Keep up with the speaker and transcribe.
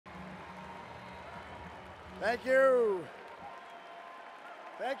Thank you.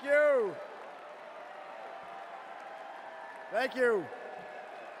 Thank you. Thank you.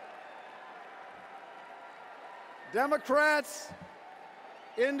 Democrats,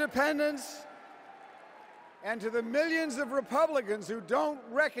 independents, and to the millions of Republicans who don't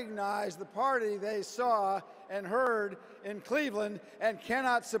recognize the party they saw and heard in Cleveland and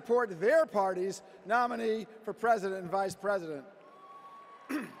cannot support their party's nominee for president and vice president.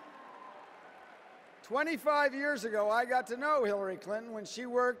 25 years ago, I got to know Hillary Clinton when she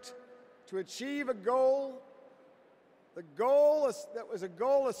worked to achieve a goal, that was a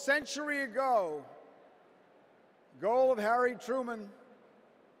goal a century ago, the goal of Harry Truman,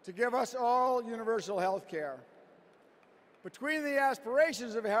 to give us all universal health care. Between the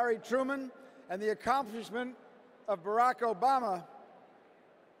aspirations of Harry Truman and the accomplishment of Barack Obama,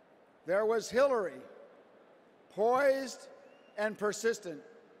 there was Hillary, poised and persistent.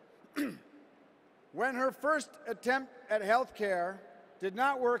 When her first attempt at health care did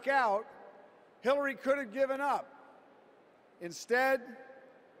not work out, Hillary could have given up. Instead,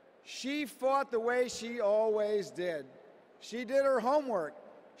 she fought the way she always did. She did her homework.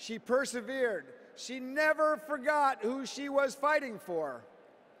 She persevered. She never forgot who she was fighting for.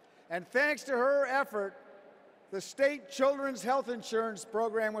 And thanks to her effort, the state children's health insurance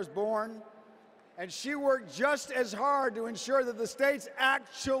program was born, and she worked just as hard to ensure that the states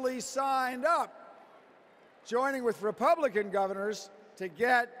actually signed up, joining with Republican governors to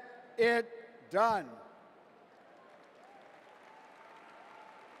get it done.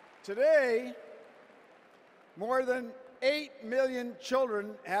 Today, more than 8 million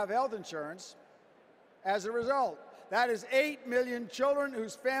children have health insurance as a result. That is 8 million children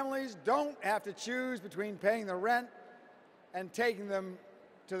whose families don't have to choose between paying the rent and taking them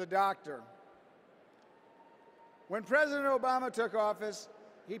to the doctor. When President Obama took office,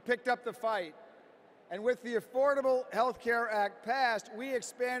 he picked up the fight. And with the Affordable Health Care Act passed, we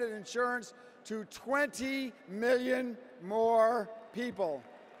expanded insurance to 20 million more people.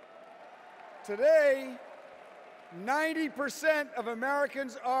 Today, 90% of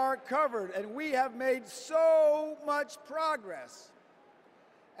Americans are covered, and we have made so much progress.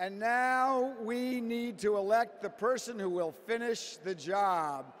 And now we need to elect the person who will finish the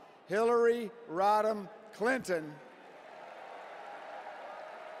job, Hillary Rodham Clinton.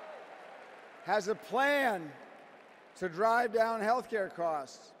 Has a plan to drive down health care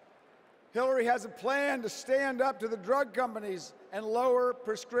costs. Hillary has a plan to stand up to the drug companies and lower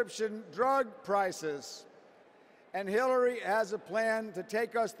prescription drug prices. And Hillary has a plan to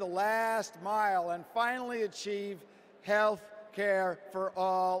take us the last mile and finally achieve health care for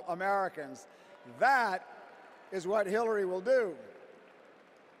all Americans. That is what Hillary will do.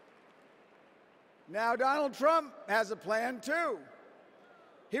 Now, Donald Trump has a plan too.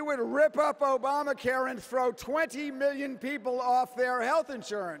 He would rip up Obamacare and throw 20 million people off their health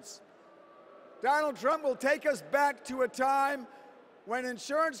insurance. Donald Trump will take us back to a time when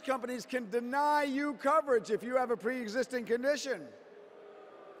insurance companies can deny you coverage if you have a pre-existing condition.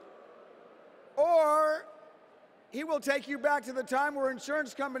 Or he will take you back to the time where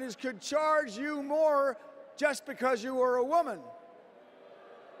insurance companies could charge you more just because you were a woman.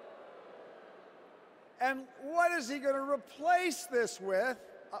 And what is he going to replace this with?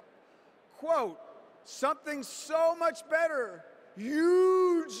 Quote, something so much better,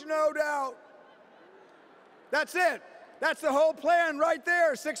 huge, no doubt. That's it. That's the whole plan right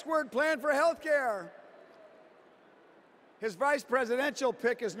there, 6-word plan for health care. His vice presidential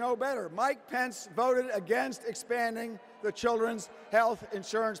pick is no better. Mike Pence voted against expanding the children's health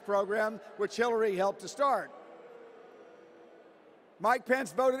insurance program, which Hillary helped to start. Mike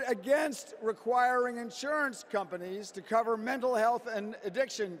Pence voted against requiring insurance companies to cover mental health and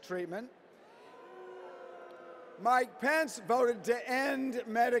addiction treatment. Mike Pence voted to end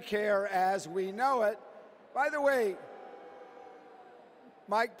Medicare as we know it. By the way,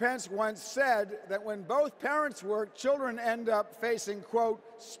 Mike Pence once said that when both parents work, children end up facing, quote,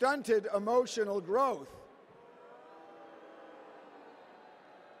 stunted emotional growth.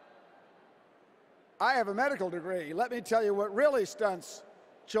 I have a medical degree. Let me tell you what really stunts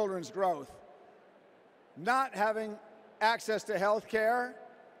children's growth. Not having access to health care,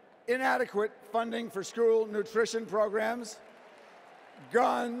 inadequate funding for school nutrition programs,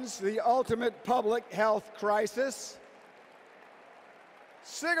 guns, the ultimate public health crisis,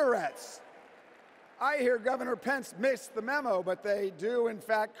 cigarettes. I hear Governor Pence missed the memo, but they do in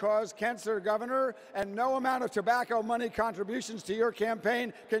fact cause cancer, Governor, and no amount of tobacco money contributions to your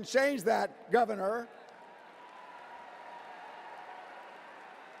campaign can change that, Governor.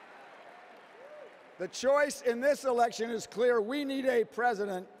 The choice in this election is clear. We need a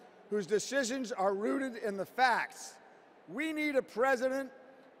president whose decisions are rooted in the facts. We need a president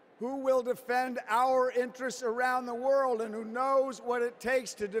who will defend our interests around the world and who knows what it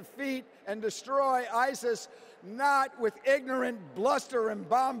takes to defeat and destroy ISIS, not with ignorant bluster and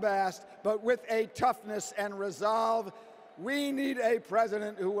bombast, but with a toughness and resolve. We need a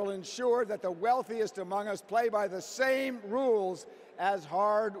president who will ensure that the wealthiest among us play by the same rules as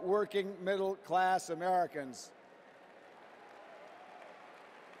hard-working middle-class Americans.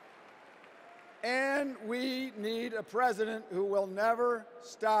 And we need a president who will never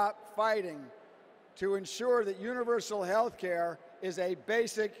stop fighting to ensure that universal health care is a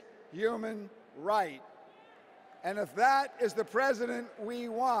basic human right. And if that is the president we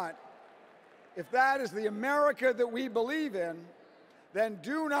want, if that is the America that we believe in, then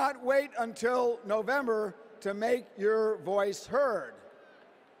do not wait until November to make your voice heard.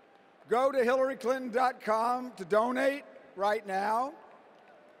 Go to HillaryClinton.com to donate right now.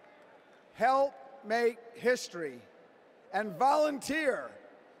 Help make history and volunteer,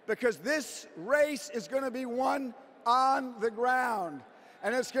 because this race is going to be won on the ground.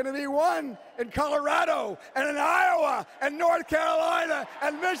 And it's going to be won in Colorado and in Iowa and North Carolina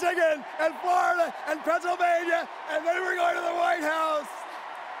and Michigan and Florida and Pennsylvania, and then we're going to the White House.